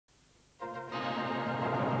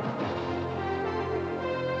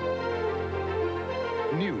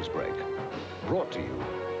Newsbreak, brought to you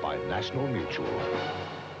by National Mutual.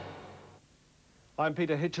 I'm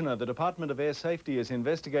Peter Hitchener. The Department of Air Safety is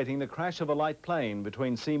investigating the crash of a light plane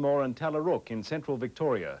between Seymour and Tallarook in central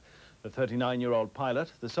Victoria. The 39-year-old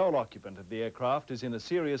pilot, the sole occupant of the aircraft, is in a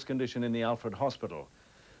serious condition in the Alfred Hospital.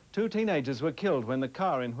 Two teenagers were killed when the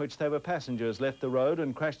car in which they were passengers left the road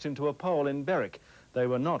and crashed into a pole in Berwick. They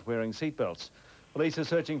were not wearing seatbelts. Police are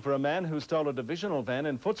searching for a man who stole a divisional van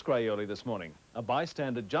in Footscray early this morning. A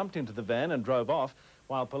bystander jumped into the van and drove off,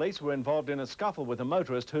 while police were involved in a scuffle with a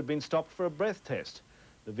motorist who'd been stopped for a breath test.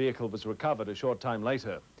 The vehicle was recovered a short time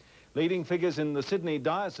later. Leading figures in the Sydney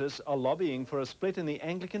diocese are lobbying for a split in the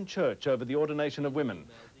Anglican Church over the ordination of women.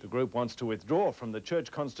 The group wants to withdraw from the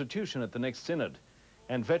church constitution at the next synod.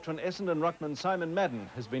 And veteran Essendon ruckman Simon Madden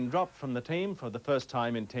has been dropped from the team for the first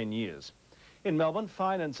time in 10 years. In Melbourne,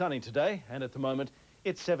 fine and sunny today, and at the moment,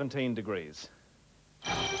 it's 17 degrees.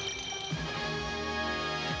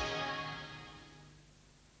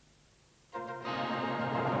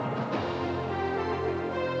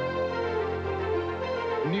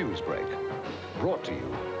 Newsbreak, brought to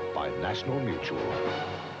you by National Mutual.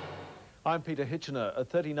 I'm Peter Hitchener. A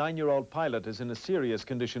 39-year-old pilot is in a serious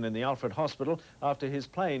condition in the Alfred Hospital after his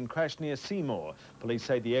plane crashed near Seymour. Police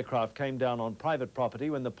say the aircraft came down on private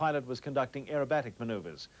property when the pilot was conducting aerobatic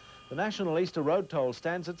manoeuvres. The National Easter Road toll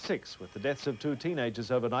stands at 6, with the deaths of two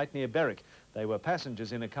teenagers overnight near Berwick. They were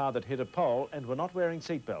passengers in a car that hit a pole and were not wearing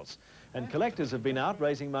seatbelts. And collectors have been out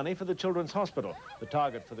raising money for the Children's Hospital. The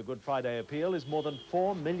target for the Good Friday appeal is more than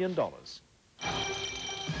 $4 million.